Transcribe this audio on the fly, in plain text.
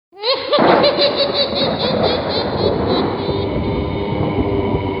The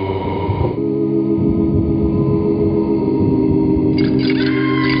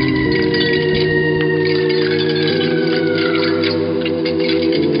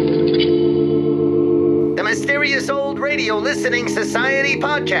Mysterious Old Radio Listening Society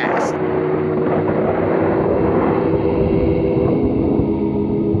podcast.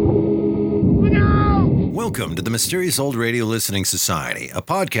 Welcome to the Mysterious Old Radio Listening Society, a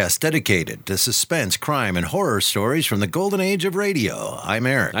podcast dedicated to suspense, crime, and horror stories from the golden age of radio. I'm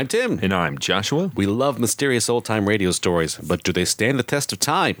Eric. I'm Tim. And I'm Joshua. We love mysterious old-time radio stories, but do they stand the test of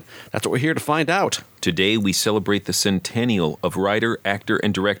time? That's what we're here to find out. Today we celebrate the centennial of writer, actor,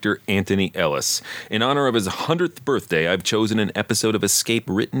 and director Anthony Ellis. In honor of his 100th birthday, I've chosen an episode of Escape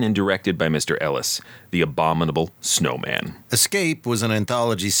written and directed by Mr. Ellis, The Abominable Snowman. Escape was an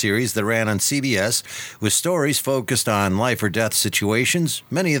anthology series that ran on CBS with stories focused on life or death situations,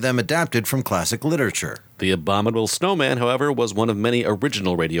 many of them adapted from classic literature. The Abominable Snowman, however, was one of many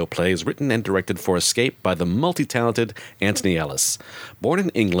original radio plays written and directed for Escape by the multi-talented Anthony Ellis. Born in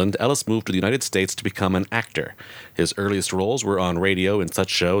England, Ellis moved to the United States to become an actor. His earliest roles were on radio in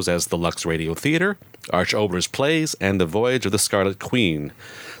such shows as the Lux Radio Theater, Arch Oboler's Plays, and The Voyage of the Scarlet Queen.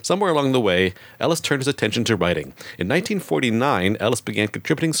 Somewhere along the way, Ellis turned his attention to writing. In 1949, Ellis began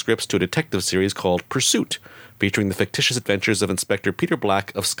contributing scripts to a detective series called Pursuit, featuring the fictitious adventures of Inspector Peter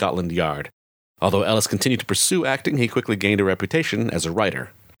Black of Scotland Yard. Although Ellis continued to pursue acting, he quickly gained a reputation as a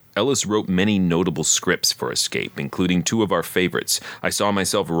writer. Ellis wrote many notable scripts for Escape, including two of our favorites, I Saw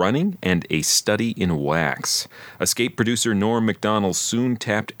Myself Running and A Study in Wax. Escape producer Norm Macdonald soon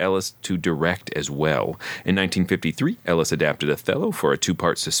tapped Ellis to direct as well. In 1953, Ellis adapted Othello for a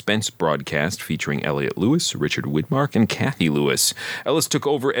two-part suspense broadcast featuring Elliot Lewis, Richard Widmark, and Kathy Lewis. Ellis took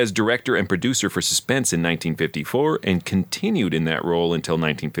over as director and producer for Suspense in 1954 and continued in that role until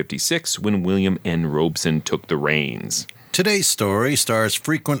 1956 when William N. Robeson took the reins. Today's story stars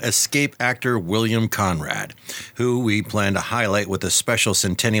frequent Escape actor William Conrad, who we plan to highlight with a special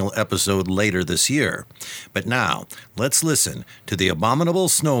centennial episode later this year. But now, let's listen to The Abominable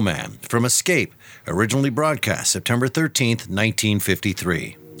Snowman from Escape, originally broadcast September 13th,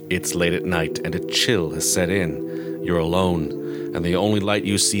 1953. It's late at night, and a chill has set in. You're alone, and the only light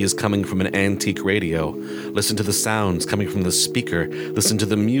you see is coming from an antique radio. Listen to the sounds coming from the speaker, listen to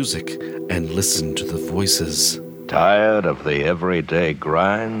the music, and listen to the voices. Tired of the everyday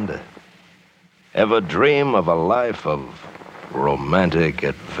grind? Ever dream of a life of romantic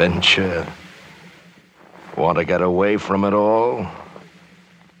adventure? Want to get away from it all?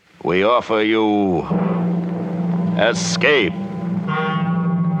 We offer you Escape.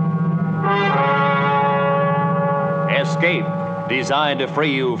 Escape, designed to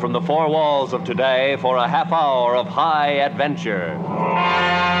free you from the four walls of today for a half hour of high adventure.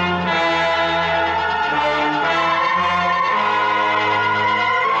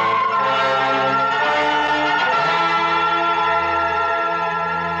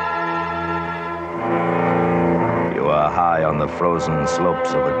 High on the frozen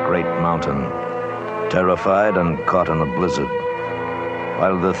slopes of a great mountain, terrified and caught in a blizzard,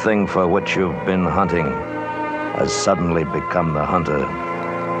 while the thing for which you've been hunting has suddenly become the hunter.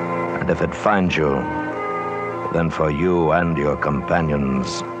 And if it finds you, then for you and your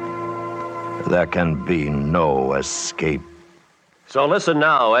companions, there can be no escape. So listen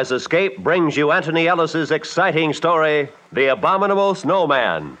now as Escape brings you Anthony Ellis's exciting story, The Abominable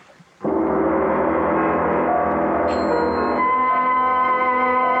Snowman.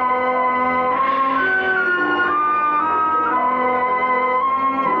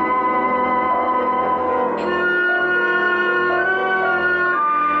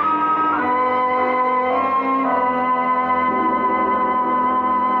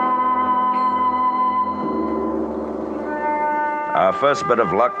 Our first bit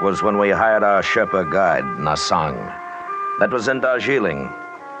of luck was when we hired our Sherpa guide, Nasang. That was in Darjeeling.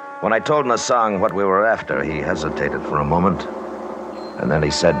 When I told Nasang what we were after, he hesitated for a moment. And then he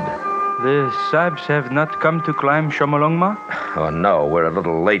said, The Sahibs have not come to climb Shomolungma? Oh, no, we're a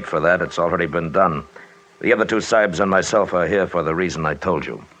little late for that. It's already been done. The other two Sahibs and myself are here for the reason I told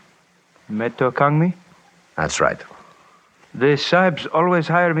you. Meto Kangmi? That's right. The Sahibs always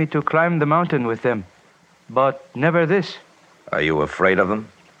hire me to climb the mountain with them, but never this. Are you afraid of them?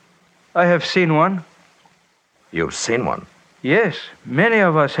 I have seen one. You've seen one? Yes, many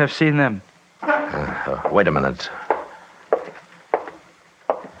of us have seen them. Wait a minute.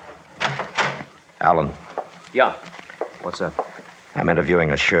 Alan. Yeah. What's that? I'm interviewing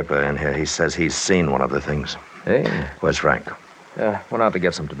a Sherpa in here. He says he's seen one of the things. Hey. Where's Frank? Went out to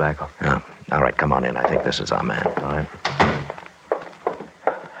get some tobacco. Oh, all right, come on in. I think this is our man. All right.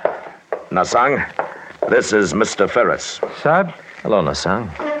 Nasang, this is Mr. Ferris. Sahib, Hello, Nasang.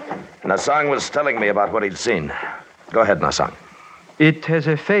 Nasang was telling me about what he'd seen. Go ahead, Nasang. it has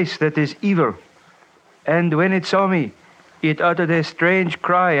a face that is evil. And when it saw me, it uttered a strange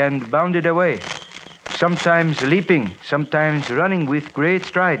cry and bounded away. Sometimes leaping, sometimes running with great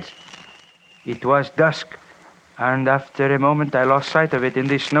strides. It was dusk, and after a moment I lost sight of it in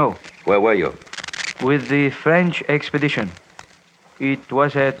the snow. Where were you? With the French expedition. It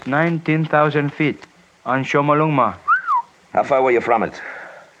was at 19,000 feet on Chomolungma. How far were you from it?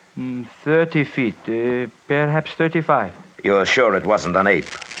 30 feet, perhaps 35. You're sure it wasn't an ape?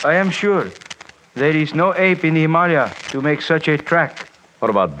 I am sure. There is no ape in the Himalaya to make such a track.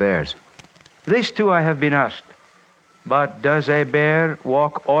 What about bears? This too I have been asked. But does a bear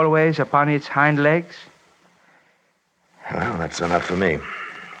walk always upon its hind legs? Well, that's enough for me.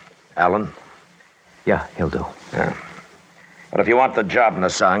 Alan? Yeah, he'll do. Yeah. But if you want the job,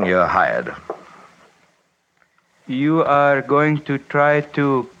 Nasang, you're hired. You are going to try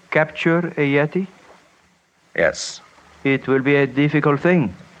to capture a Yeti? Yes. It will be a difficult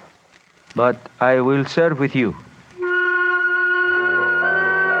thing. But I will serve with you.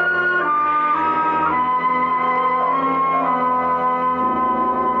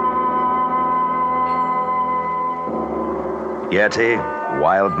 Yeti,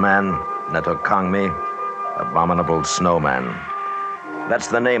 Wild Man, Netokangmi, Abominable Snowman. That's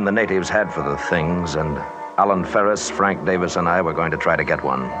the name the natives had for the things, and Alan Ferris, Frank Davis, and I were going to try to get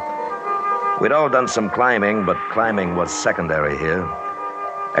one. We'd all done some climbing, but climbing was secondary here.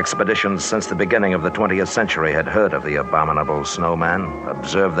 Expeditions since the beginning of the 20th century had heard of the Abominable Snowman,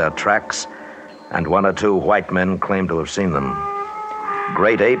 observed their tracks, and one or two white men claimed to have seen them.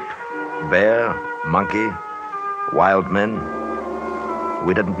 Great ape, bear, monkey, wild men,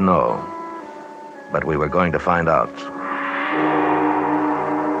 we didn't know, but we were going to find out.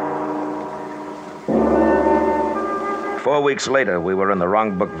 Four weeks later, we were in the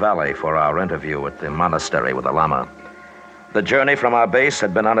Rongbuk Valley for our interview at the monastery with the Lama. The journey from our base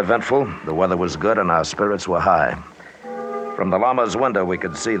had been uneventful, the weather was good, and our spirits were high. From the Lama's window, we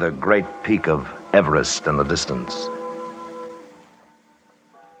could see the great peak of Everest in the distance.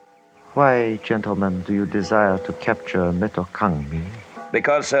 Why, gentlemen, do you desire to capture Netokangmi?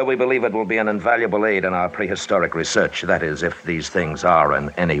 Because, sir, we believe it will be an invaluable aid in our prehistoric research. That is, if these things are in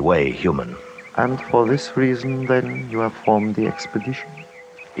any way human. And for this reason, then, you have formed the expedition?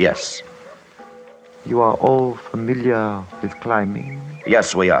 Yes. You are all familiar with climbing?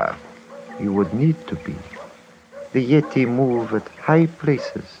 Yes, we are. You would need to be. The Yeti move at high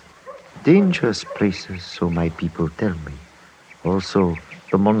places, dangerous places, so my people tell me. Also,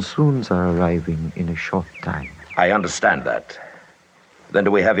 the monsoons are arriving in a short time. I understand that. Then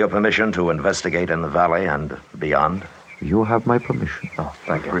do we have your permission to investigate in the valley and beyond? You have my permission. Oh,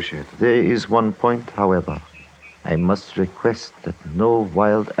 thank you. Appreciate it. There is one point, however. I must request that no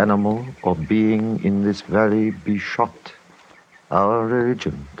wild animal or being in this valley be shot. Our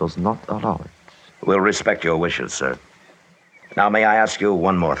religion does not allow it. We'll respect your wishes, sir. Now, may I ask you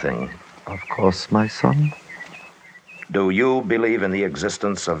one more thing? Of course, my son. Do you believe in the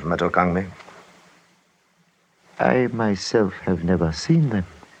existence of Netokangmi? I myself have never seen them,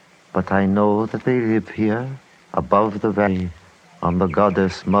 but I know that they live here, above the valley, on the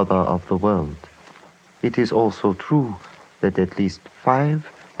goddess mother of the world. It is also true that at least 5,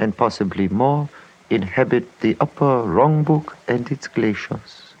 and possibly more, inhabit the upper Rongbuk and its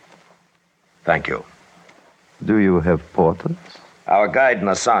glaciers. Thank you. Do you have porters? Our guide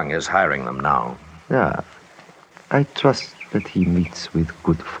Nasang is hiring them now. Yeah. I trust that he meets with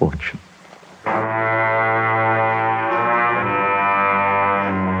good fortune.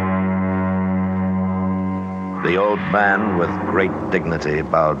 The old man, with great dignity,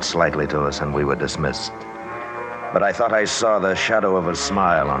 bowed slightly to us, and we were dismissed. But I thought I saw the shadow of a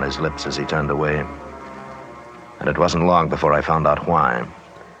smile on his lips as he turned away. And it wasn't long before I found out why.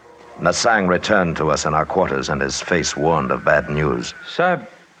 Nasang returned to us in our quarters, and his face warned of bad news. Sahib,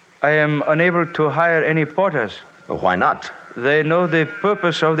 I am unable to hire any porters. Why not? They know the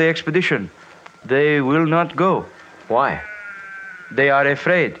purpose of the expedition. They will not go. Why? They are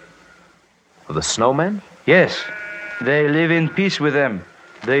afraid. Of the snowman? Yes, they live in peace with them.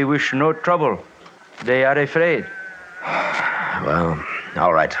 They wish no trouble. They are afraid. Well,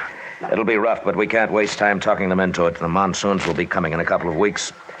 all right. It'll be rough, but we can't waste time talking them into it. The monsoons will be coming in a couple of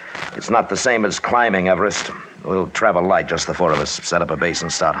weeks. It's not the same as climbing Everest. We'll travel light, just the four of us, set up a base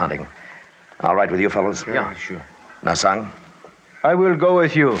and start hunting. All right with you fellows? Yeah, sure. Nasang? I will go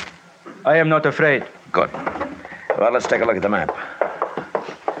with you. I am not afraid. Good. Well, let's take a look at the map.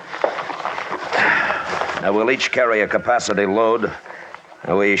 Now, we'll each carry a capacity load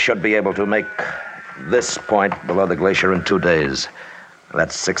We should be able to make this point below the glacier in 2 days.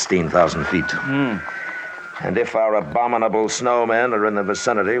 That's 16,000 feet. And if our abominable snowmen are in the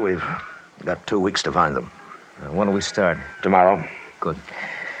vicinity, we've got 2 weeks to find them. When do we start? Tomorrow. Good.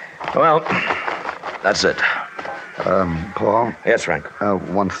 Well, that's it. Paul? Yes, Frank.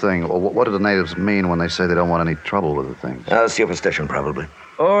 One thing. What do the natives mean when they say they don't want any trouble with the things? Superstition, probably.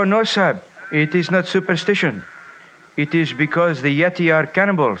 Oh, no, Sab. It is not superstition. It is because the Yeti are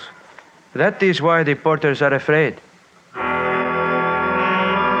cannibals. That is why the porters are afraid.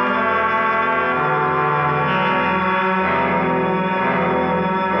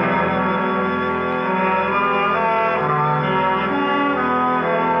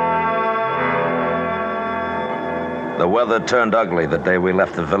 The weather turned ugly the day we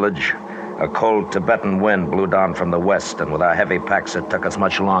left the village. A cold Tibetan wind blew down from the west, and with our heavy packs, it took us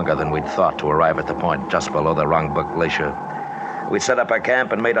much longer than we'd thought to arrive at the point just below the Rongbuk Glacier. We set up our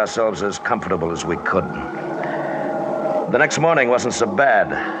camp and made ourselves as comfortable as we could. The next morning wasn't so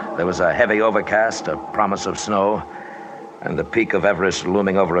bad. There was a heavy overcast, a promise of snow, and the peak of Everest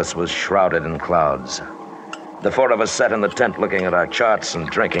looming over us was shrouded in clouds. The 4 of us sat in the tent looking at our charts and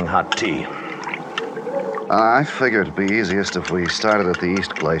drinking hot tea. I figured it'd be easiest if we started at the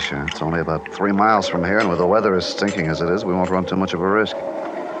East Glacier. It's only about 3 miles from here, and with the weather as stinking as it is, we won't run too much of a risk.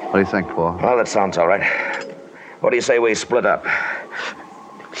 What do you think, Paul? Well, that sounds all right. What do you say we split up?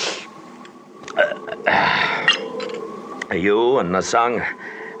 You and Nasang,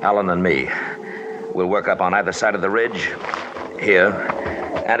 Alan and me. We'll work up on either side of the ridge, here.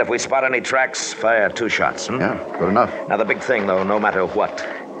 And if we spot any tracks, fire 2 shots. Yeah, good enough. Now, the big thing, though, no matter what,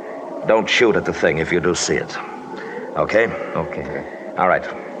 don't shoot at the thing if you do see it. Okay? Okay. All right.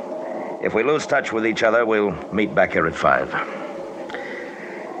 If we lose touch with each other, we'll meet back here at 5.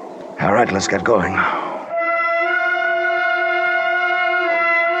 All right, let's get going.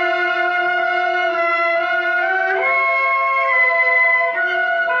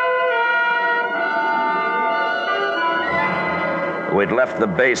 We'd left the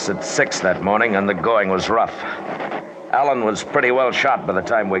base at 6 that morning, and the going was rough. Alan was pretty well shot by the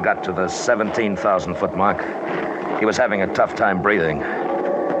time we got to the 17,000-foot mark. He was having a tough time breathing,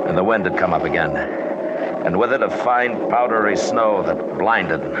 and the wind had come up again. And with it, a fine, powdery snow that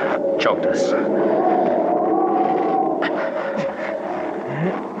blinded and choked us.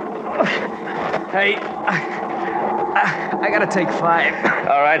 Hey, I gotta take 5.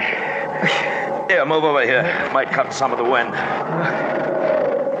 All right. Here, move over here. Might cut some of the wind.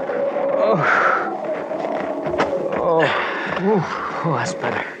 Oh, that's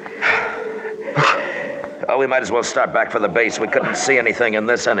better. Oh, we might as well start back for the base. We couldn't see anything in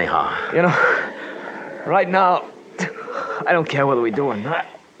this anyhow. You know, right now, I don't care whether we do or not.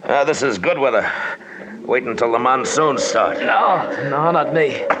 This is good weather. Wait until the monsoons start. No, not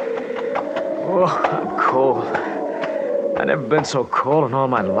me. Oh, I'm cold. I've never been so cold in all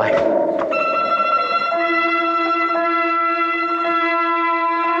my life.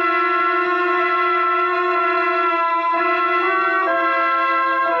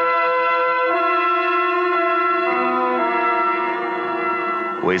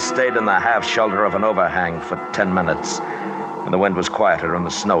 We stayed in the half shelter of an overhang for 10 minutes, and the wind was quieter and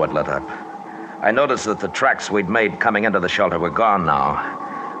the snow had let up. I noticed that the tracks we'd made coming into the shelter were gone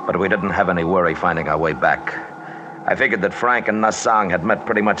now, but we didn't have any worry finding our way back. I figured that Frank and Nasang had met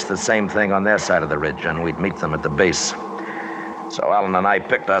pretty much the same thing on their side of the ridge, and we'd meet them at the base. So Alan and I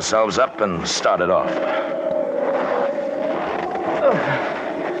picked ourselves up and started off.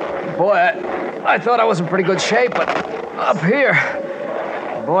 Boy, I thought I was in pretty good shape, but up here,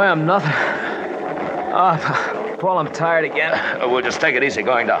 boy, I'm nothing. Paul, I'm tired again. We'll just take it easy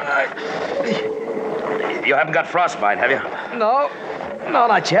going down. You haven't got frostbite, have you? No,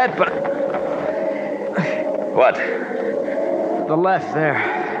 not yet, but... What? The left there.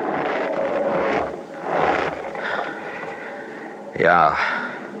 Yeah.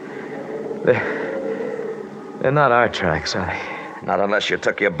 They're not our tracks, are they? Not unless you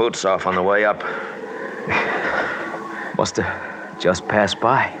took your boots off on the way up. Must have just passed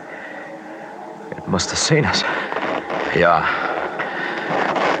by. It must have seen us. Yeah.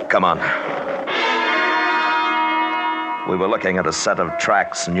 Come on. We were looking at a set of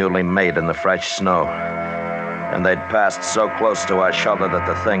tracks newly made in the fresh snow. And they'd passed so close to our shelter that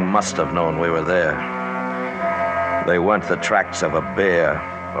the thing must have known we were there. They weren't the tracks of a bear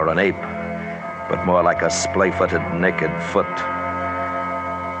or an ape, but more like a splay-footed, naked foot.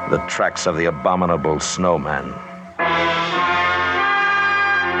 The tracks of the abominable Snowman.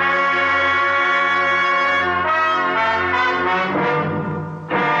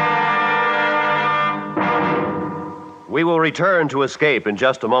 We will return to Escape in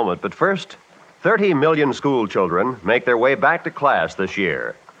just a moment, but first, 30 million school children make their way back to class this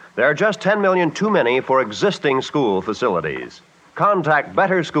year. There are just 10 million too many for existing school facilities. Contact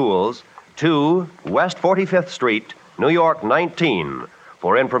Better Schools, 2 West 45th Street, New York 19,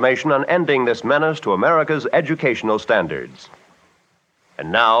 for information on ending this menace to America's educational standards.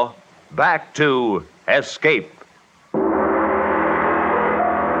 And now, back to Escape.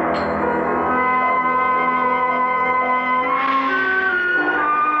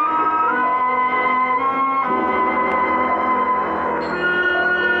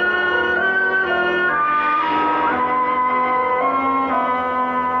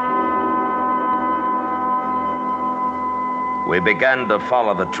 We began to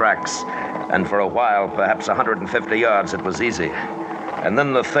follow the tracks, and for a while, perhaps 150 yards, it was easy. And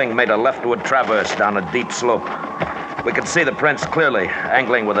then the thing made a leftward traverse down a deep slope. We could see the prints clearly,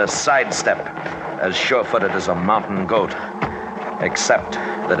 angling with a sidestep, as sure-footed as a mountain goat, except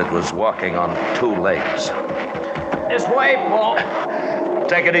that it was walking on 2 legs. This way, Paul.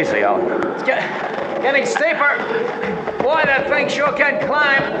 Take it easy, Alan. It's getting steeper. Boy, that thing sure can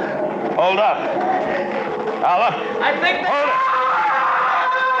climb. Hold up. Alan. I think Hold it!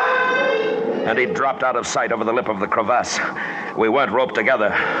 And he dropped out of sight over the lip of the crevasse. We weren't roped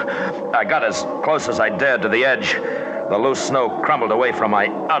together. I got as close as I dared to the edge. The loose snow crumbled away from my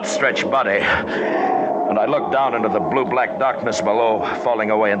outstretched body. And I looked down into the blue-black darkness below,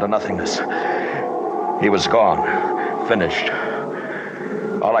 falling away into nothingness. He was gone. Finished.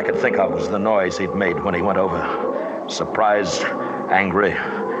 All I could think of was the noise he'd made when he went over. Surprised, angry,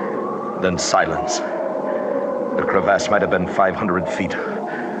 then silence. The crevasse might have been 500 feet,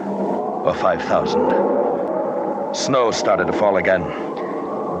 or 5,000. Snow started to fall again.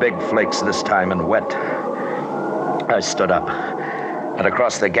 Big flakes this time and wet. I stood up, and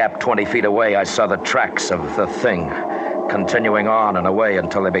across the gap 20 feet away, I saw the tracks of the thing, continuing on and away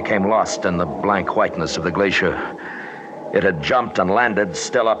until they became lost in the blank whiteness of the glacier. It had jumped and landed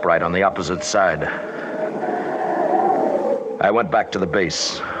still upright on the opposite side. I went back to the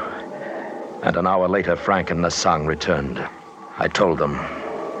base. And an hour later, Frank and Nassang returned. I told them,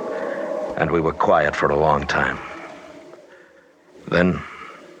 and we were quiet for a long time. Then...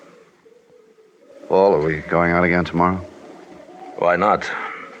 Paul, are we going out again tomorrow? Why not?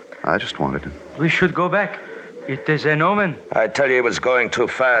 I just wanted to. We should go back. It is an omen. I tell you, he was going too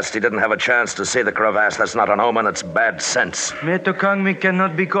fast. He didn't have a chance to see the crevasse. That's not an omen, it's bad sense. Metokangmi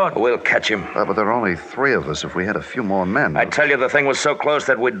cannot be caught. We'll catch him. But there are only 3 of us. If we had a few more men... I tell you, the thing was so close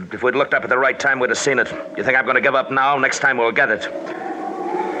that if we'd looked up at the right time, we'd have seen it. You think I'm going to give up now? Next time we'll get it.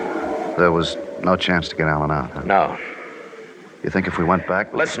 There was no chance to get Alan out, huh? No. You think if we went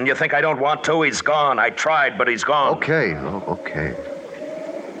back... Listen, you think I don't want to? He's gone. I tried, but he's gone. Okay. Okay.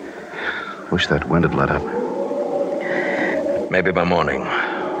 Wish that wind had let up. Maybe by morning.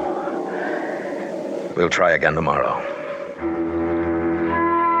 We'll try again tomorrow.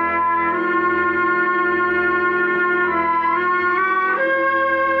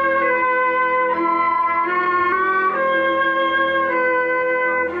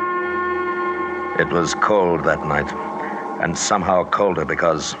 It was cold that night, and somehow colder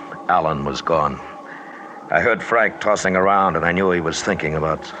because Alan was gone. I heard Frank tossing around, and I knew he was thinking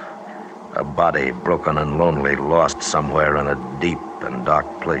about a body broken and lonely, lost somewhere in a deep and dark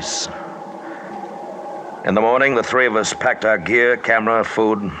place. In the morning, the 3 of us packed our gear, camera,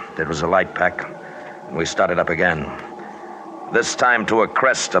 food. It was a light pack, and we started up again. This time to a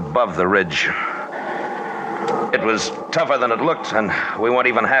crest above the ridge. It was tougher than it looked, and we weren't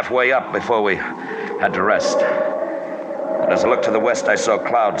even halfway up before we had to rest. And as I looked to the west, I saw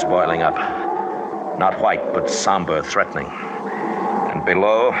clouds boiling up. Not white, but somber, threatening. And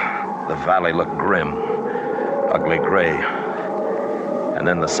below, the valley looked grim, ugly gray. And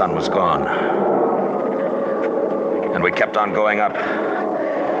then the sun was gone. And we kept on going up.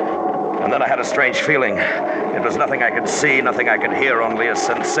 And then I had a strange feeling. It was nothing I could see, nothing I could hear, only a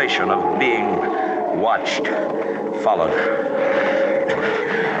sensation of being watched, followed.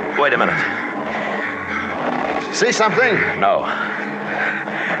 Wait a minute. See something? No.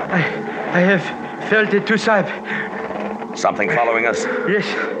 I have felt it too, Sahib. Something following us? Yes.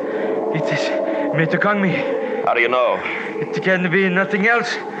 It is Metokangmi. How do you know? It can be nothing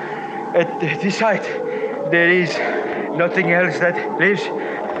else. At this height, there is nothing else that lives.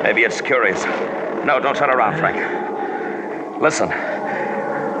 Maybe it's curious. No, don't turn around, Frank. Listen.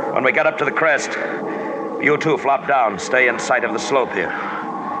 When we get up to the crest, you 2 flop down. Stay in sight of the slope here.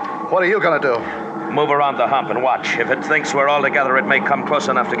 What are you going to do? Move around the hump and watch. If it thinks we're all together, it may come close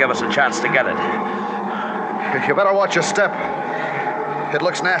enough to give us a chance to get it. You better watch your step. It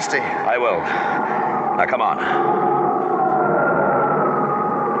looks nasty. I will. Now, come on.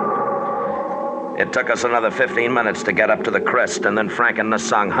 It took us another 15 minutes to get up to the crest, and then Frank and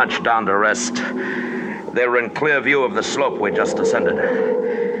Nasang hunched down to rest. They were in clear view of the slope we just ascended.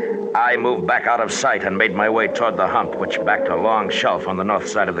 I moved back out of sight and made my way toward the hump, which backed a long shelf on the north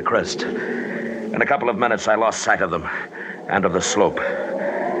side of the crest. In a couple of minutes, I lost sight of them and of the slope.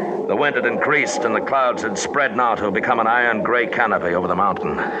 The wind had increased, and the clouds had spread now to become an iron gray canopy over the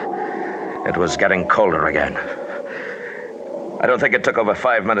mountain. It was getting colder again. I don't think it took over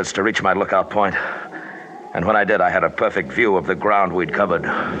 5 minutes to reach my lookout point. And when I did, I had a perfect view of the ground we'd covered.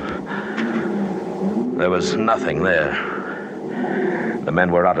 There was nothing there. The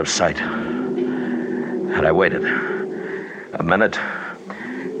men were out of sight. And I waited. A minute.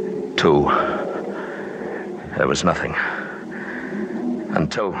 2. There was nothing.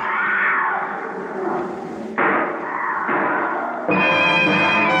 Until...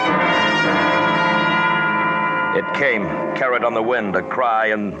 It came, carried on the wind, a cry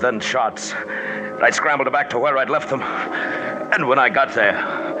and then shots. I scrambled back to where I'd left them. And when I got there,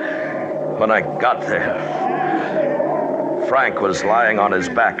 Frank was lying on his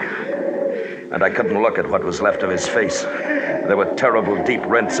back. And I couldn't look at what was left of his face. There were terrible deep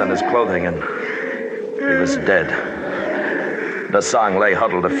rents in his clothing, and he was dead. Nasang lay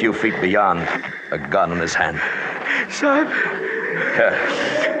huddled a few feet beyond, a gun in his hand. Sahib.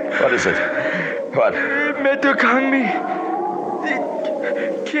 What is it? What? Metokangmi.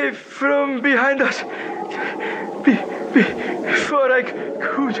 It came from behind us. Before I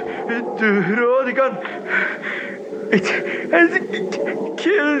could draw the gun, it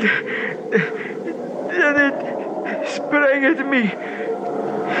killed. Then it sprang at me.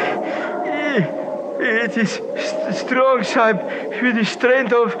 It is strong, Sahib, with the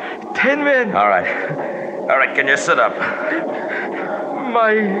strength of 10 men. All right, can you sit up?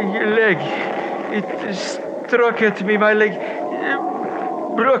 My leg, it struck at me, my leg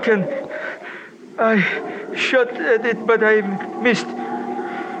broken. I shot at it, but I missed.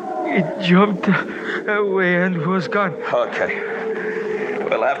 It jumped away and was gone. Okay.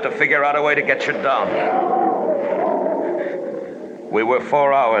 We'll have to figure out a way to get you down. We were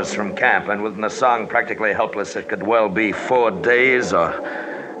 4 hours from camp, and with Nasang practically helpless, it could well be 4 days or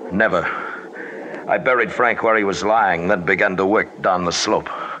never. I buried Frank where he was lying, then began to work down the slope.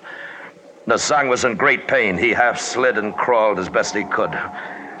 Nasang was in great pain. He half slid and crawled as best he could.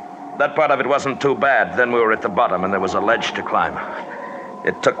 That part of it wasn't too bad. Then we were at the bottom, and there was a ledge to climb.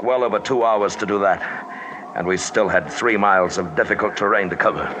 It took well over 2 hours to do that, and we still had 3 miles of difficult terrain to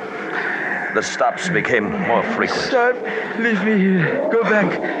cover. The stops became more frequent. Sahib, leave me here. Go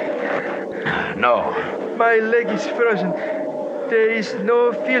back. No. My leg is frozen. There is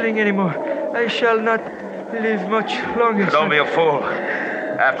no feeling anymore. I shall not live much longer. Don't be a fool.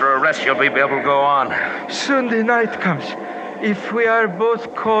 After a rest, you'll be able to go on. Soon the night comes. If we are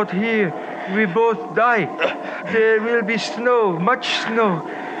both caught here, we both die. There will be snow, much snow.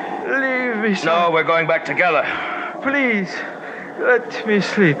 Leave me, Sahib. No, we're going back together. Please, let me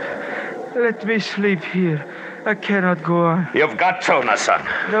sleep. Let me sleep here. I cannot go on. You've got to, Nasang.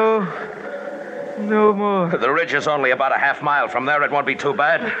 No more. The ridge is only about a half mile. From there, it won't be too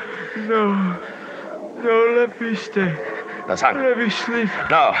bad. No, let me stay. Nasang. Let me sleep.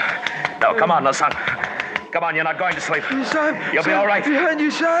 No, come on, Nasang. Come on, you're not going to sleep. Sahib, You'll be all right. Behind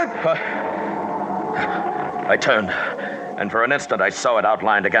you, Sahib. I turned, and for an instant I saw it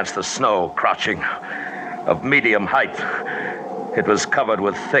outlined against the snow, crouching, of medium height. It was covered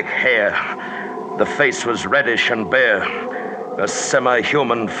with thick hair. The face was reddish and bare, a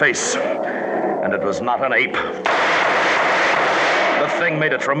semi-human face, and it was not an ape. The thing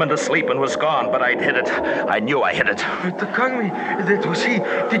made a tremendous leap and was gone, but I'd hit it. I knew I hit it. Takangmi, that was he.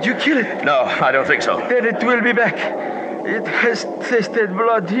 Did you kill it? No, I don't think so. Then it will be back. It has tasted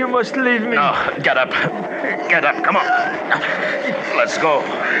blood. You must leave me. No, get up. Get up, come on. Let's go.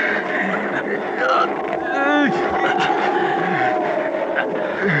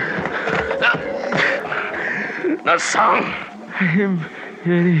 Nasang. I am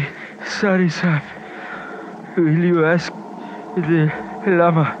very sorry, Sahib. Will you ask the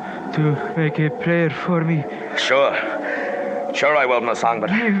Lama to make a prayer for me? Sure I will, Nasang, but...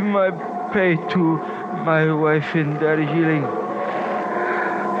 Give my pay to my wife in Darjeeling.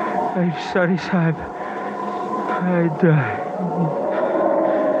 I'm sorry, Sahib. I die.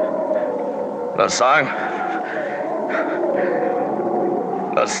 Nasang?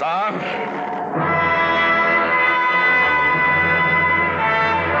 Nasang?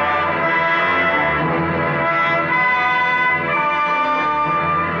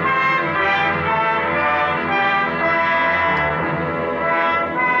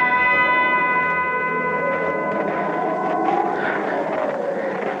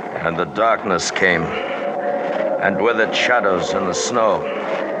 And the darkness came, and with it shadows and the snow.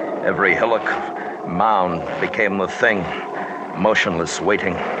 Every hillock, mound became the thing, motionless,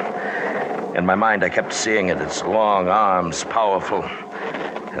 waiting. In my mind, I kept seeing it, its long arms, powerful,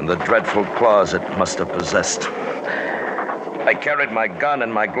 and the dreadful claws it must have possessed. I carried my gun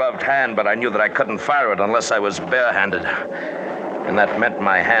in my gloved hand, but I knew that I couldn't fire it unless I was barehanded. And that meant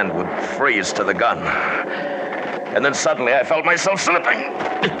my hand would freeze to the gun. And then suddenly I felt myself slipping.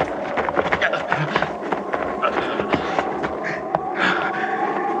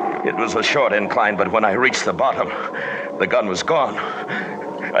 It was a short incline, but when I reached the bottom, the gun was gone.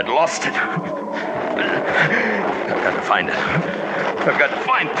 I'd lost it. I've got to find it. I've got to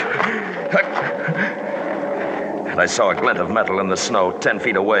find it. And I saw a glint of metal in the snow 10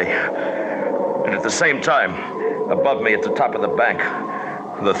 feet away. And at the same time, above me at the top of the bank,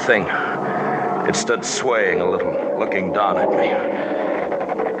 the thing. It stood swaying a little, looking down at me.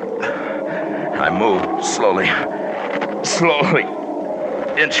 I moved slowly,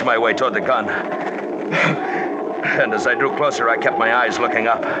 inched my way toward the gun. And as I drew closer, I kept my eyes looking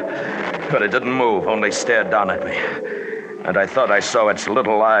up. But it didn't move, only stared down at me. And I thought I saw its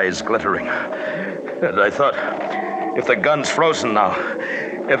little eyes glittering. And I thought, if the gun's frozen now,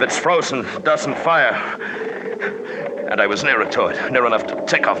 if it's frozen, it doesn't fire. And I was nearer to it, near enough to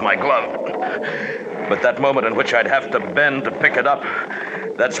take off my glove. But that moment in which I'd have to bend to pick it up,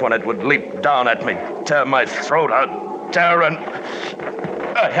 that's when it would leap down at me, tear my throat out, tear, and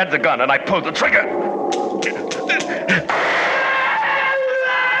I had the gun and I pulled the trigger.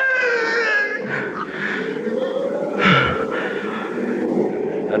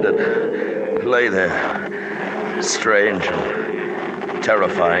 And it lay there, strange and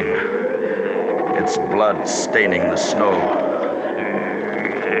terrifying, its blood staining the snow.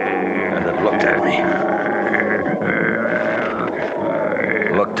 And it looked at me.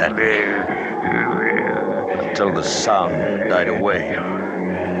 Until the sound died away.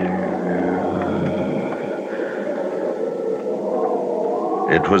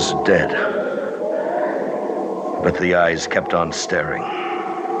 It was dead, but the eyes kept on staring.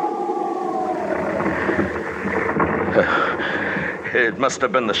 It must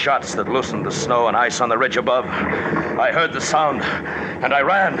have been the shots that loosened the snow and ice on the ridge above. I heard the sound, and I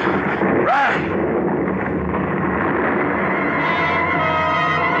ran.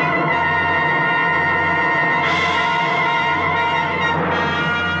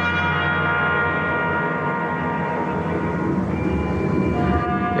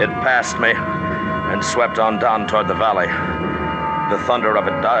 It passed me and swept on down toward the valley, the thunder of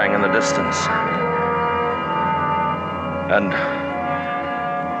it dying in the distance. And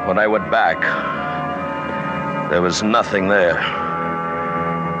when I went back, there was nothing there.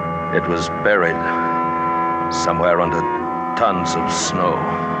 It was buried somewhere under tons of snow.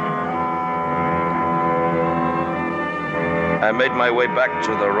 I made my way back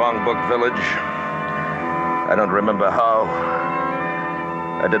to the Wrong Book Village. I don't remember how.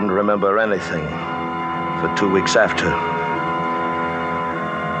 I didn't remember anything for 2 weeks after.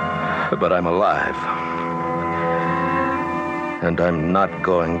 But I'm alive. And I'm not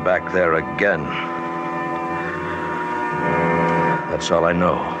going back there again. That's all I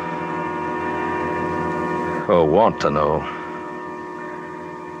know. Or want to know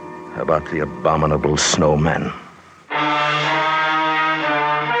about the abominable snowman.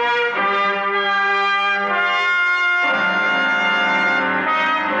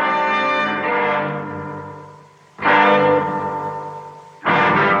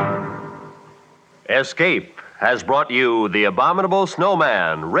 Escape has brought you The Abominable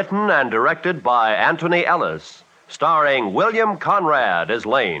Snowman, written and directed by Anthony Ellis, starring William Conrad as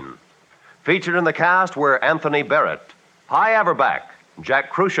Lane. Featured in the cast were Anthony Barrett, Hy Averback,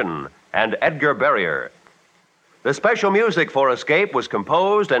 Jack Crucian, and Edgar Barrier. The special music for Escape was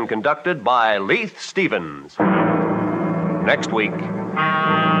composed and conducted by Leith Stevens. Next week.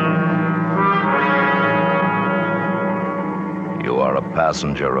 You are a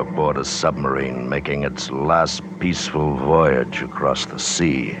passenger aboard a submarine making its last peaceful voyage across the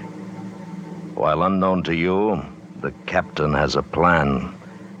sea. While unknown to you, the captain has a plan,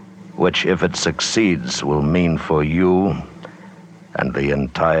 which, if it succeeds, will mean for you and the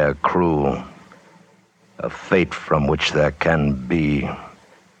entire crew a fate from which there can be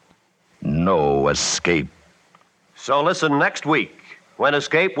no escape. So listen next week, when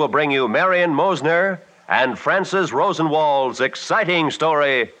Escape will bring you Marion Mosner and Francis Rosenwald's exciting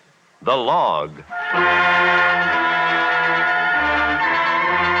story, The Log.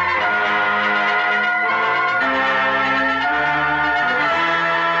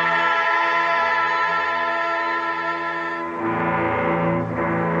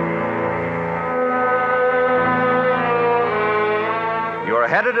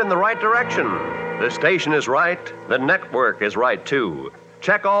 headed in the right direction. The station is right. The network is right, too.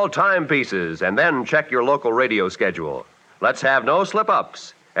 Check all timepieces and then check your local radio schedule. Let's have no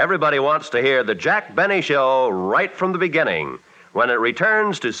slip-ups. Everybody wants to hear the Jack Benny Show right from the beginning when it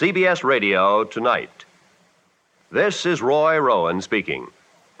returns to CBS Radio tonight. This is Roy Rowan speaking.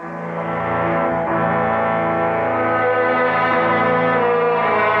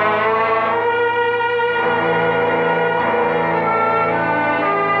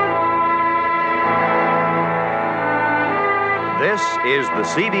 This is the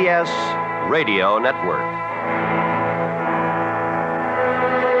CBS Radio Network.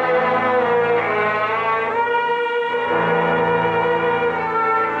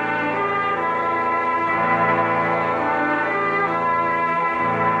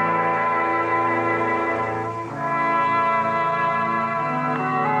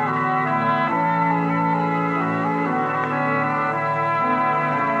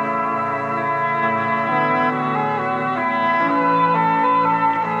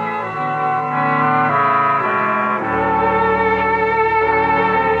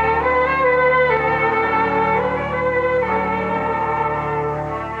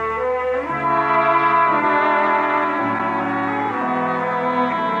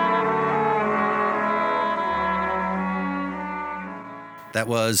 That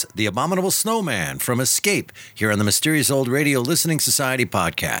was The Abominable Snowman from Escape here on the Mysterious Old Radio Listening Society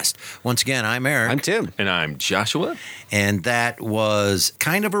podcast. Once again, I'm Eric. I'm Tim. And I'm Joshua. And that was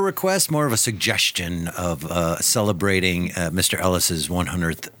kind of a request, more of a suggestion of celebrating Mr. Ellis's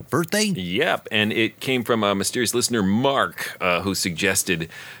 100th birthday. Yep, and it came from a mysterious listener, Mark, who suggested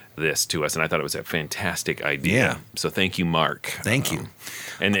this to us, and I thought it was a fantastic idea. Yeah. So thank you, Mark. Thank you.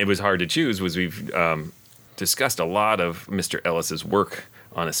 And it was hard to choose, was we've discussed a lot of Mr. Ellis's work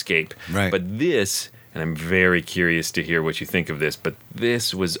on Escape. Right. But this, and I'm very curious to hear what you think of this, but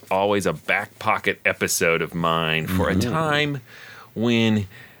this was always a back pocket episode of mine for a time when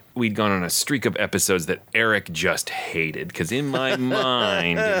we'd gone on a streak of episodes that Eric just hated. Because in my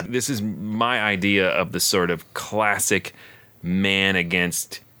mind, this is my idea of the sort of classic man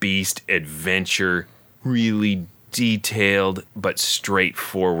against beast adventure, really detailed but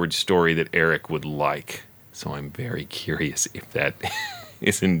straightforward story that Eric would like. So I'm very curious if that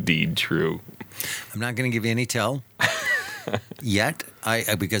is indeed true. I'm not going to give you any tell yet,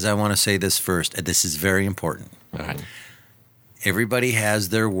 because I want to say this first. This is very important. All right. Everybody has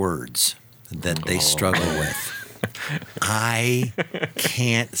their words that they struggle with. I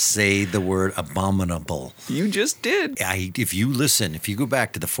can't say the word abominable. You just did. If you listen, if you go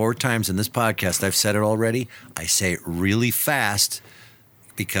back to the 4 times in this podcast, I've said it already. I say it really fast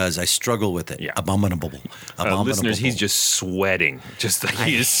because I struggle with it. Yeah. Abominable. Listeners, he's just sweating. Just like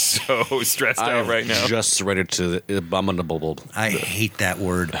he is so stressed out right now. Just surrendered to the abominable. I hate that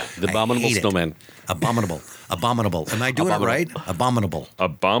word. The abominable snowman. Abominable. Abominable. Am I doing it right? Abominable.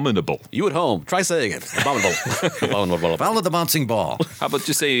 Abominable. You at home, try saying it. Abominable. Abominable. Follow the bouncing ball. How about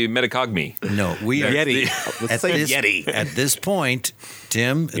just say metacogme? No, we are Yeti. at this, At this point,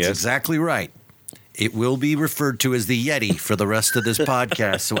 Tim, it's exactly right. It will be referred to as the Yeti for the rest of this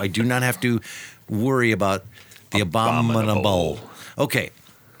podcast, so I do not have to worry about the abominable. Okay,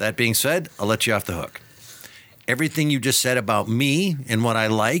 that being said, I'll let you off the hook. Everything you just said about me and what I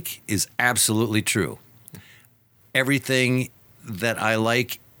like is absolutely true. Everything that I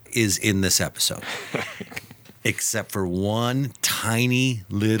like is in this episode. Except for one tiny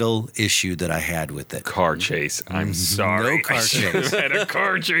little issue that I had with it. Car chase. I'm sorry. No car chase. Had a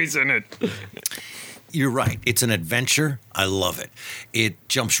car chase in it. You're right. It's an adventure. I love it. It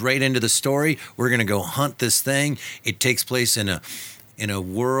jumps right into the story. We're going to go hunt this thing. It takes place in a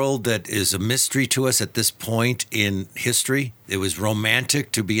world that is a mystery to us at this point in history. It was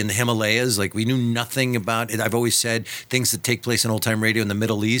romantic to be in the Himalayas. Like, we knew nothing about it. I've always said things that take place in old-time radio in the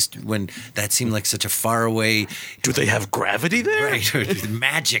Middle East, when that seemed like such a faraway... Do they have gravity there? Right.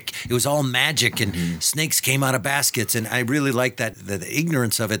 Magic. It was all magic, and snakes came out of baskets, and I really liked that, the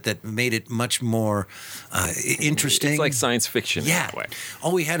ignorance of it that made it much more interesting. It's like science fiction. Yeah. In that way.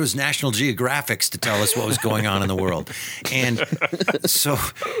 All we had was National Geographics to tell us what was going on in the world. And so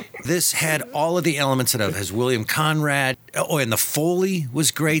this had all of the elements that it has William Conrad. Oh, and the Foley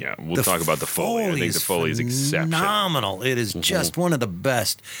was great. Yeah, we'll talk about the Foley. I think the Foley is exceptional. Phenomenal. It is just one of the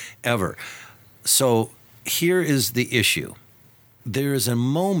best ever. So here is the issue. There is a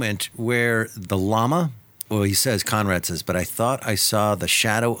moment where the llama, well, he says, Conrad says, but I thought I saw the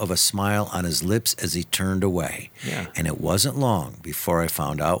shadow of a smile on his lips as he turned away. Yeah. And it wasn't long before I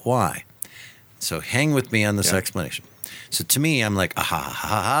found out why. So hang with me on this explanation. So to me, I'm like, aha,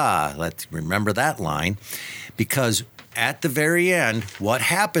 ha, ha, let's remember that line. Because at the very end, what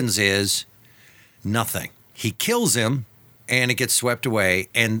happens is nothing. He kills him, and it gets swept away,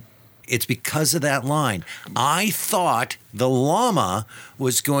 and it's because of that line. I thought the llama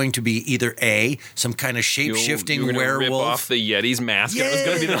was going to be either A, some kind of shape-shifting You're werewolf. Rip off the Yeti's mask. And it was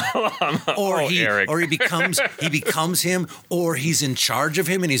going to be the llama. Or he becomes him, or he's in charge of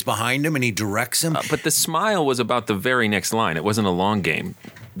him and he's behind him and he directs him. But the smile was about the very next line. It wasn't a long game.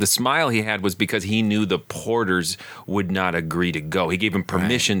 The smile he had was because he knew the porters would not agree to go. He gave him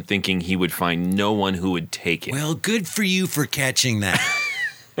permission, thinking he would find no one who would take it. Well, good for you for catching that.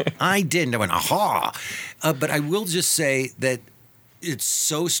 I didn't. I went, aha. But I will just say that it's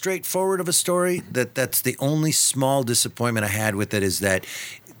so straightforward of a story that's the only small disappointment I had with it is that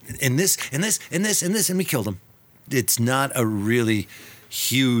in this, and we killed him. It's not a really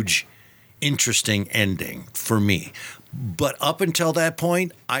huge, interesting ending for me. But up until that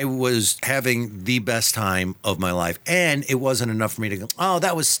point, I was having the best time of my life. And it wasn't enough for me to go, oh,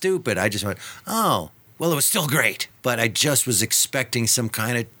 that was stupid. I just went, oh, well, it was still great. But I just was expecting some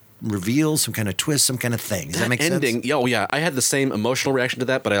kind of reveal, some kind of twist, some kind of thing. Does that make ending, sense? Oh, yeah. I had the same emotional reaction to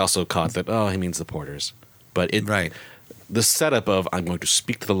that, but I also caught that, he means the porters. But the setup of I'm going to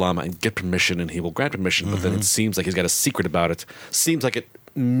speak to the llama and get permission, and he will grant permission, but then it seems like he's got a secret about it. Seems like it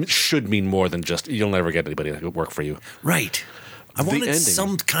should mean more than just you'll never get anybody that will work for you. Right. I wanted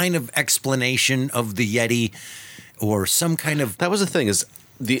some kind of explanation of the Yeti or some kind of... That was the thing, is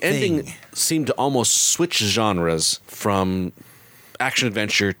the ending seemed to almost switch genres from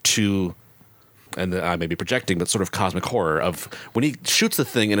action-adventure to, and I may be projecting, but sort of cosmic horror of when he shoots the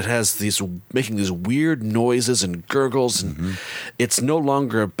thing and it has these, making these weird noises and gurgles, and it's no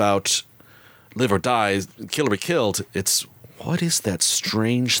longer about live or die, kill or be killed. It's, what is that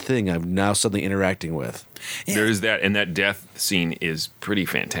strange thing I'm now suddenly interacting with? Yeah. There's that, and that death scene is pretty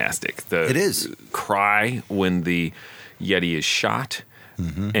fantastic. It is. Cry when the Yeti is shot,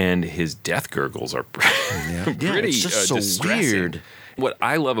 and his death gurgles are pretty it's just so distressing. weird. What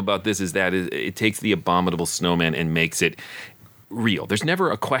I love about this is that it takes the abominable snowman and makes it real. There's never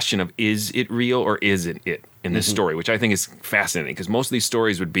a question of is it real or isn't it in this story, which I think is fascinating because most of these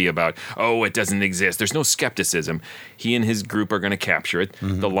stories would be about, oh, it doesn't exist. There's no skepticism. He and his group are going to capture it.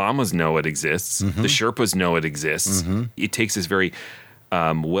 The llamas know it exists. The Sherpas know it exists. It takes this very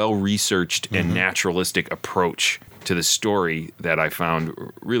well-researched and naturalistic approach to the story that I found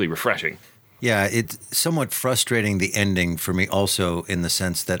really refreshing. Yeah, it's somewhat frustrating, the ending for me also, in the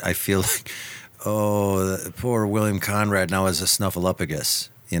sense that I feel like, poor William Conrad now is a snuffleupagus.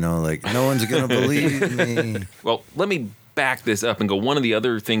 You know, like, no one's going to believe me. Well, let me back this up and go, one of the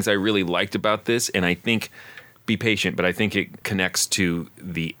other things I really liked about this, and I think, be patient, but I think it connects to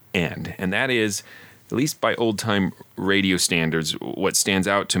the end, and that is, at least by old-time radio standards, what stands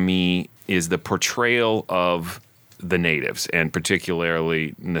out to me is the portrayal of the natives, and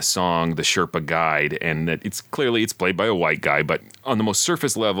particularly in the song The Sherpa Guide, and that it's played by a white guy, but on the most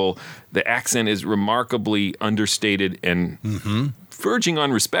surface level, the accent is remarkably understated and verging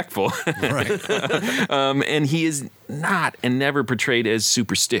on respectful. Right. And he is not and never portrayed as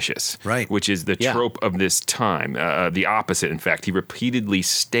superstitious, right? Which is the trope of this time. The opposite, in fact. He repeatedly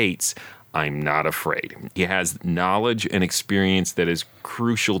states, I'm not afraid. He has knowledge and experience that is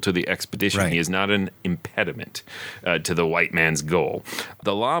crucial to the expedition. Right. He is not an impediment to the white man's goal.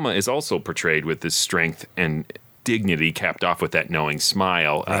 The llama is also portrayed with this strength and dignity capped off with that knowing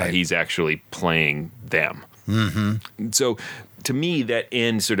smile. Right. He's actually playing them. So to me, that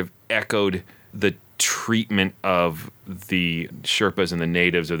end sort of echoed the treatment of the Sherpas and the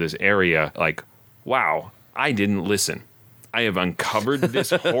natives of this area. Like, wow, I didn't listen. I have uncovered this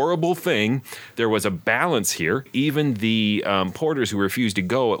horrible thing. There was a balance here. Even the porters who refused to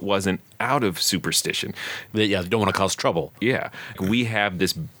go, it wasn't out of superstition. Yeah, they don't want to cause trouble. Yeah. We have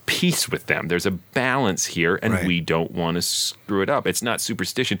this peace with them. There's a balance here, and we don't want to screw it up. It's not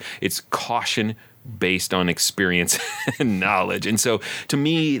superstition. It's caution based on experience and knowledge. And so, to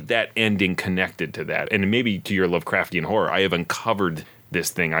me, that ending connected to that. And maybe to your Lovecraftian horror, I have uncovered this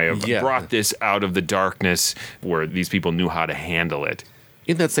thing. I have brought this out of the darkness where these people knew how to handle it.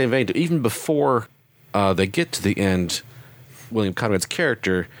 In that same vein, even before they get to the end, William Conrad's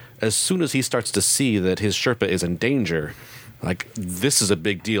character, as soon as he starts to see that his Sherpa is in danger, like, this is a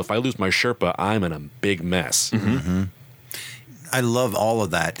big deal. If I lose my Sherpa, I'm in a big mess. I love all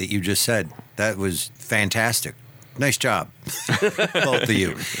of that you just said. That was fantastic. Nice job, both of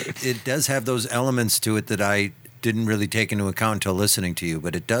you. It does have those elements to it that I didn't really take into account until listening to you,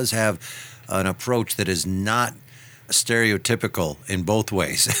 but it does have an approach that is not stereotypical in both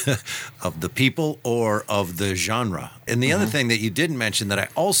ways of the people or of the genre. And the other thing that you didn't mention that I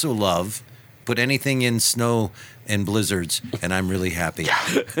also love, put anything in snow and blizzards, and I'm really happy.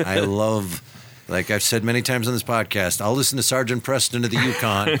 I love, like I've said many times on this podcast, I'll listen to Sergeant Preston of the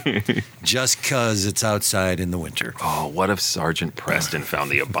Yukon just because it's outside in the winter. Oh, what if Sergeant Preston found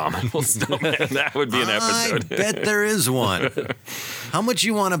the abominable snowman? That would be an episode. I bet there is one. How much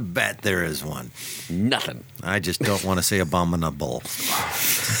you want to bet there is one? Nothing. I just don't want to say abominable.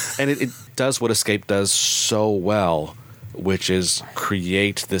 And it does what Escape does so well, which is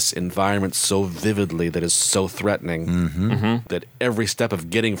create this environment so vividly that is so threatening that every step of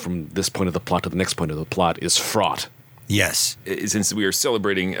getting from this point of the plot to the next point of the plot is fraught. Yes. Since we are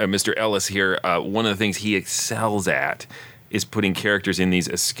celebrating Mr. Ellis here, one of the things he excels at is putting characters in these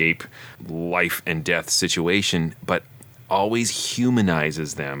escape life and death situation, but always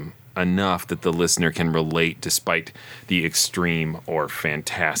humanizes them enough that the listener can relate despite the extreme or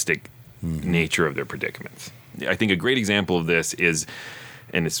fantastic nature of their predicaments. I think a great example of this is,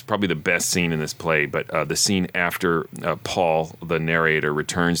 and it's probably the best scene in this play, but the scene after Paul, the narrator,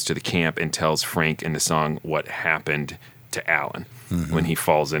 returns to the camp and tells Frank in the song what happened to Alan when he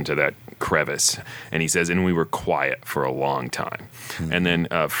falls into that crevice. And he says, and we were quiet for a long time. And then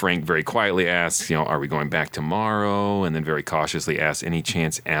Frank very quietly asks, are we going back tomorrow? And then very cautiously asks, any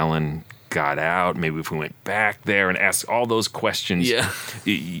chance Alan got out? Maybe if we went back there, and asks all those questions. Yeah.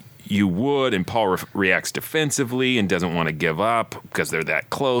 You would, and Paul reacts defensively and doesn't want to give up because they're that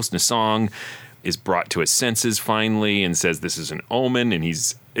close. And the song is brought to his senses finally and says this is an omen, and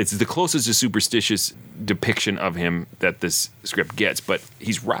it's the closest to superstitious depiction of him that this script gets, but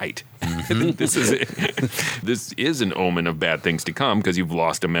he's right. This is an omen of bad things to come because you've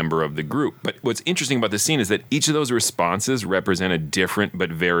lost a member of the group. But what's interesting about this scene is that each of those responses represent a different but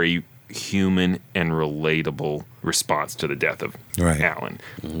very human and relatable response to the death of Alan.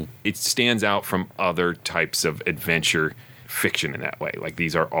 It stands out from other types of adventure fiction in that way. Like,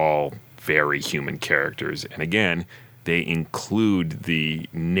 these are all very human characters. And again, they include the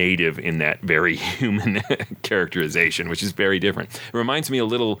native in that very human characterization, which is very different. It reminds me a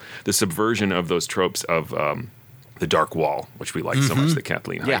little the subversion of those tropes of the Dark Wall, which we like so much that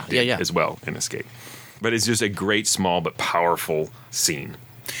Kathleen Hyde did as well in Escape. But it's just a great, small, but powerful scene.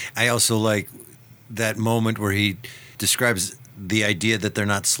 I also like that moment where he describes the idea that they're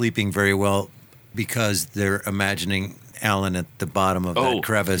not sleeping very well because they're imagining Alan at the bottom of that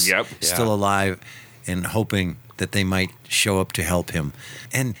crevice, still alive, and hoping that they might show up to help him.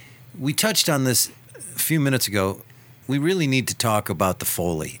 And we touched on this a few minutes ago. We really need to talk about the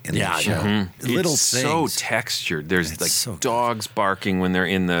Foley in the show. Little it's things. So textured. There's dogs barking when they're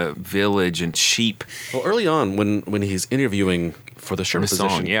in the village and sheep. Well, early on when he's interviewing for the sheriff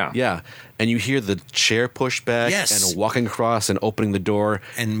position, and you hear the chair push back and walking across and opening the door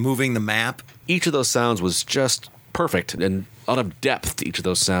and moving the map. Each of those sounds was just perfect and a lot of depth to each of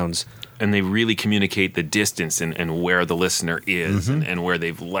those sounds. And they really communicate the distance and where the listener is and where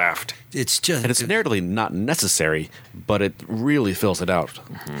they've left. And it's narratively not necessary, but it really fills it out.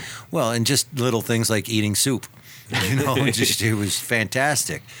 Well, and just little things like eating soup. It was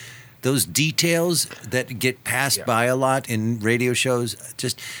fantastic. Those details that get passed by a lot in radio shows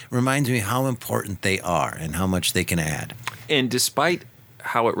just reminds me how important they are and how much they can add. And despite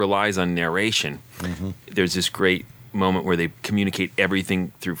how it relies on narration, there's this great moment where they communicate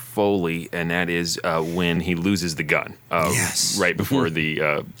everything through Foley, and that is when he loses the gun. Right before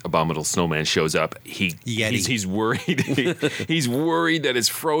the Abominable Snowman shows up, he's worried. He's worried that it's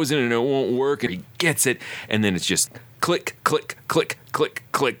frozen and it won't work, and he gets it, and then it's just click, click, click, click,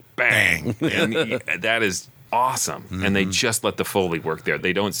 click, bang. And that is awesome. And they just let the Foley work there.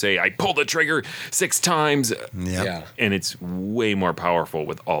 They don't say, I pulled the trigger 6 times. And it's way more powerful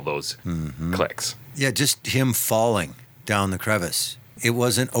with all those clicks. Yeah, just him falling down the crevice. It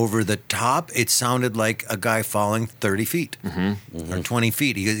wasn't over the top. It sounded like a guy falling 30 feet or 20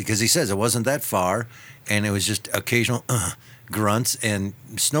 feet because he says it wasn't that far, and it was just occasional grunts and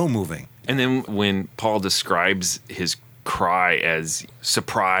snow moving. And then when Paul describes his cry as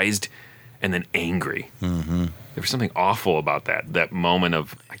surprised and then angry, there was something awful about that moment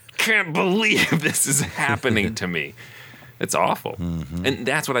of, I can't believe this is happening to me. It's awful. And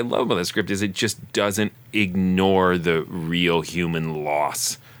that's what I love about the script is it just doesn't ignore the real human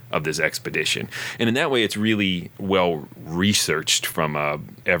loss of this expedition. And in that way, it's really well researched from a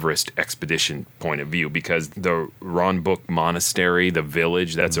Everest expedition point of view, because the Ronbuk Monastery, the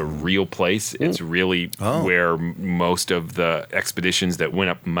village, that's a real place. It's really where most of the expeditions that went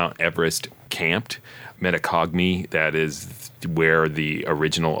up Mount Everest camped. Metacogni, that is where the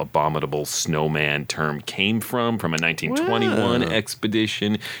original Abominable Snowman term came from a 1921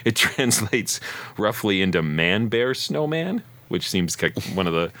 expedition. It translates roughly into man-bear snowman, which seems like one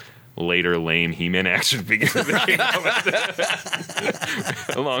of the later lame He-Man action figures that came out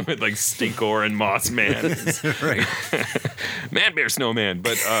with along with like Stinkor and Moss Man. Right. Man-bear snowman.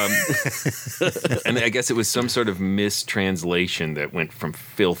 But and I guess it was some sort of mistranslation that went from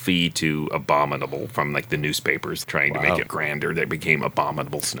filthy to abominable from like the newspapers trying to make it grander. That became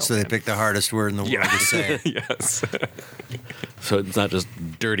Abominable Snowman. So they picked the hardest word in the world to say. Yes. So it's not just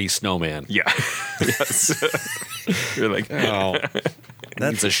dirty snowman. Yeah. Yes. You're like, Oh,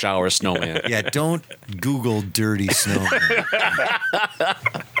 that's a shower snowman. Yeah, don't Google dirty snowman.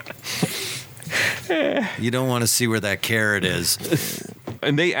 You don't want to see where that carrot is.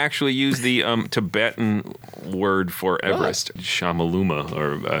 And they actually use the Tibetan word for Everest, Shamaluma,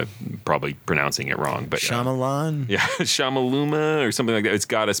 or probably pronouncing it wrong, but Shyamalan? yeah, Shamaluma or something like that. It's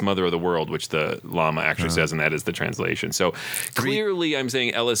Goddess Mother of the World, which the Lama actually says, and that is the translation. So clearly, I'm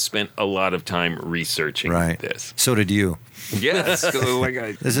saying Ellis spent a lot of time researching this. So did you. Yes,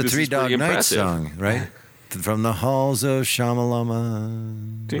 like There's a Three Dog Night song, right? From the halls of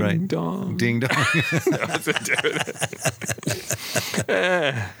Shamalama. Ding right? dong. Ding dong.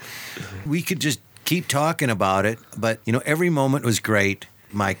 We could just keep talking about it, but every moment was great.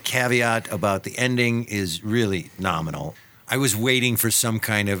 My caveat about the ending is really nominal. I was waiting for some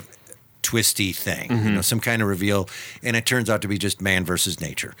kind of twisty thing, some kind of reveal, and it turns out to be just man versus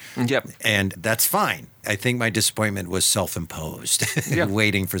nature. Yep. And that's fine. I think my disappointment was self-imposed,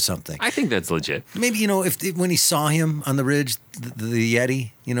 waiting for something. I think that's legit. Maybe, if when he saw him on the ridge, the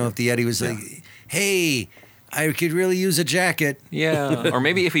Yeti, if the Yeti was like, hey, I could really use a jacket. Yeah. Or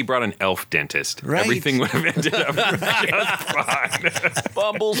maybe if he brought an elf dentist, Right. everything would have ended up just fine.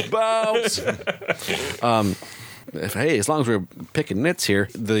 Bumbles bounce. Hey, as long as we're picking nits here,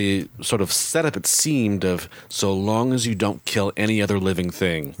 the sort of setup it seemed of so long as you don't kill any other living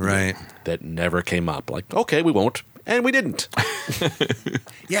thing. Right. That never came up. Like, okay, we won't. And we didn't.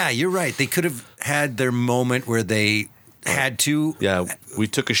 Yeah, you're right. They could have had their moment where they had to. Yeah, we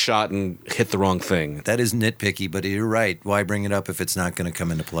took a shot and hit the wrong thing. That is nitpicky, but you're right. Why bring it up if it's not going to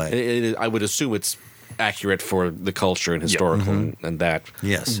come into play? I would assume it's accurate for the culture and historical and that.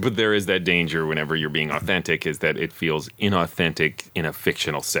 Yes. But there is that danger whenever you're being authentic, is that it feels inauthentic in a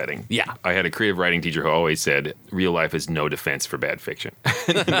fictional setting. Yeah. I had a creative writing teacher who always said, real life is no defense for bad fiction.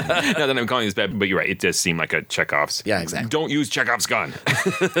 Not that I'm calling this bad, but you're right. It does seem like a Chekhov's. Yeah, exactly. Don't use Chekhov's gun.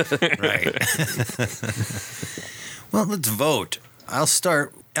 Right. Well, let's vote. I'll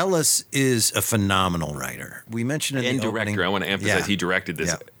start. Ellis is a phenomenal writer. We mentioned in And the director. opening. I want to emphasize he directed this.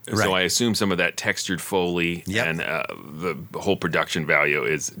 Yeah. So Right. I assume some of that textured Foley and the whole production value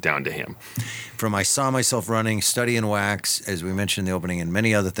is down to him. From I Saw Myself Running, Study in Wax, as we mentioned in the opening, and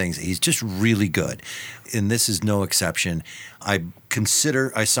many other things. He's just really good. And this is no exception. I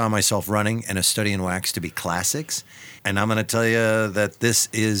consider I Saw Myself Running and A Study in Wax to be classics. And I'm going to tell you that this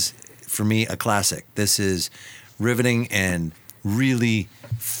is, for me, a classic. This is riveting and really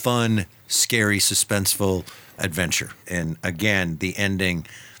fun, scary, suspenseful adventure. And again, the ending,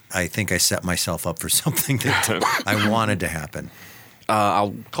 I think I set myself up for something that I wanted to happen.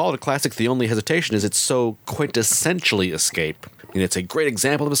 I'll call it a classic. The only hesitation is it's so quintessentially Escape. I mean, it's a great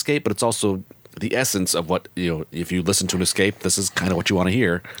example of Escape, but it's also the essence of what, if you listen to an Escape, this is kind of what you want to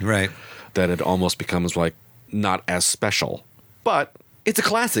hear. Right. That it almost becomes like not as special. But it's a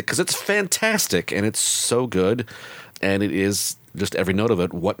classic because it's fantastic and it's so good. And it is just every note of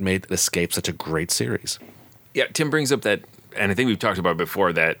it what made Escape such a great series. Yeah, Tim brings up that, and I think we've talked about it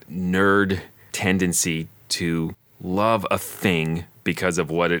before, that nerd tendency to love a thing because of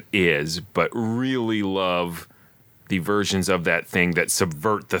what it is, but really love the versions of that thing that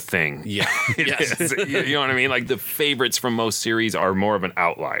subvert the thing. Yeah. Yes. You know what I mean? Like the favorites from most series are more of an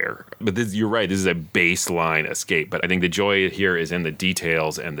outlier. But you're right, this is a baseline Escape. But I think the joy here is in the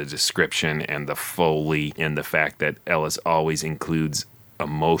details and the description and the Foley and the fact that Ellis always includes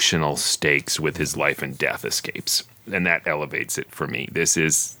emotional stakes with his life and death escapes. And that elevates it for me. This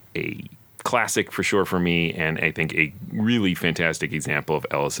is a classic for sure for me, and I think a really fantastic example of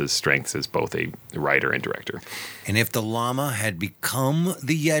Ellis's strengths as both a writer and director. And if the llama had become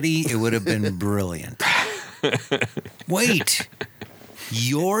the Yeti, it would have been brilliant. Wait,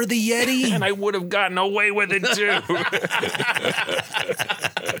 you're the Yeti? And I would have gotten away with it too.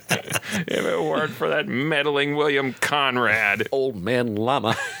 for that meddling William Conrad. Old man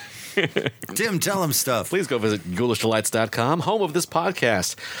llama. Tim, tell him stuff. Please go visit ghoulishdelights.com, home of this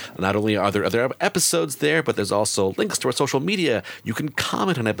podcast. Not only are there other episodes there, but there's also links to our social media. You can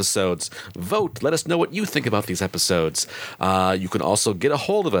comment on episodes, vote, let us know what you think about these episodes. You can also get a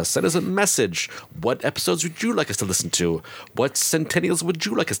hold of us, send us a message. What episodes would you like us to listen to? What centennials would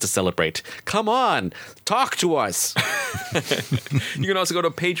you like us to celebrate? Come on, talk to us. You can also go to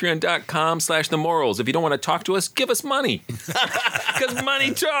patreon.com/themorals. If you don't want to talk to us, give us money. Because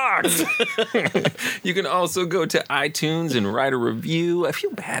money talks. You can also go to iTunes and write a review. I feel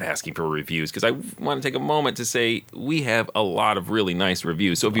bad asking for reviews because I want to take a moment to say we have a lot of really nice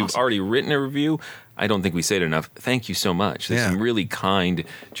reviews. So if you've already written a review, I don't think we say it enough. Thank you so much. There's some really kind,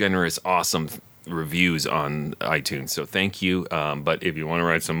 generous, awesome reviews on iTunes. So thank you. But if you want to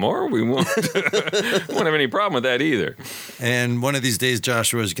write some more, we won't have any problem with that either. And one of these days,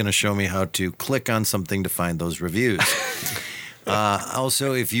 Joshua is going to show me how to click on something to find those reviews.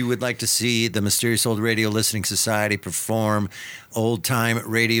 Also, if you would like to see the Mysterious Old Radio Listening Society perform old-time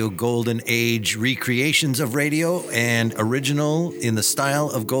radio golden age recreations of radio and original in the style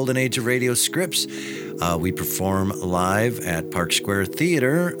of golden age of radio scripts, we perform live at Park Square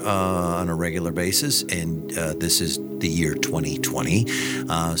Theater on a regular basis, and this is the year 2020.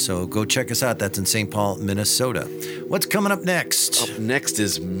 So go check us out. That's in St. Paul, Minnesota. What's coming up next? Up next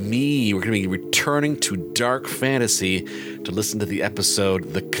is me. We're going to be returning to dark fantasy to listen to the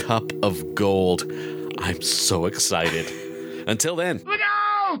episode The Cup of Gold. I'm so excited. Until then. Look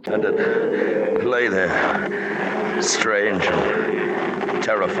out! And it lay there, strange and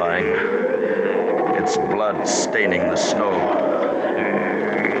terrifying, its blood staining the snow.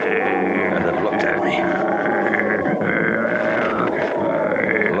 And it looked at me.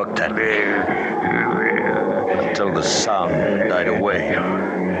 Looked at me. Until the sound died away.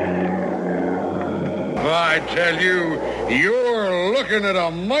 I tell you, you're looking at a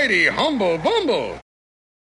mighty humble bumble.